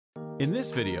In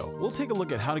this video, we'll take a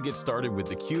look at how to get started with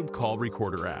the Cube Call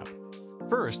Recorder app.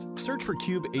 First, search for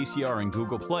Cube ACR in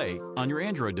Google Play on your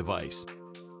Android device.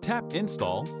 Tap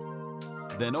Install,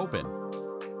 then Open.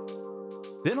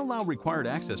 Then allow required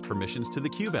access permissions to the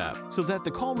Cube app so that the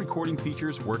call recording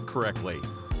features work correctly.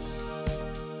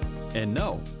 And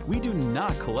no, we do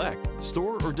not collect,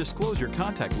 store, or disclose your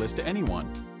contact list to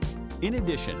anyone. In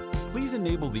addition, please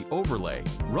enable the Overlay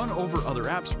Run Over Other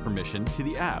Apps permission to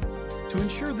the app to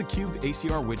ensure the Cube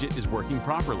ACR widget is working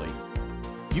properly.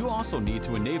 You also need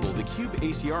to enable the Cube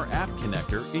ACR app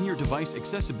connector in your device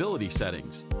accessibility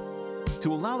settings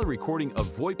to allow the recording of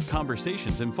VoIP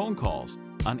conversations and phone calls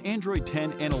on Android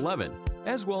 10 and 11,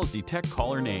 as well as detect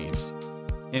caller names.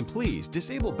 And please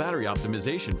disable battery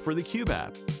optimization for the Cube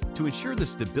app to ensure the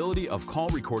stability of call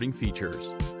recording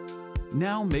features.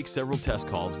 Now make several test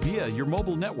calls via your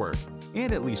mobile network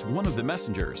and at least one of the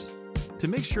messengers to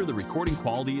make sure the recording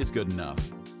quality is good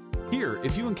enough. Here,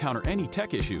 if you encounter any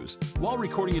tech issues while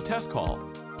recording a test call,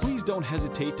 please don't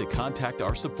hesitate to contact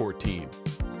our support team.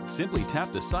 Simply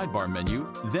tap the sidebar menu,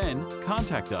 then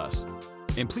Contact Us.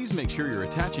 And please make sure you're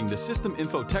attaching the system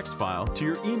info text file to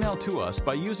your email to us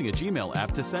by using a Gmail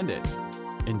app to send it.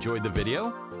 Enjoyed the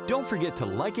video? Don't forget to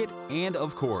like it and,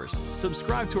 of course,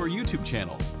 subscribe to our YouTube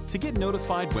channel to get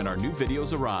notified when our new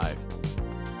videos arrive.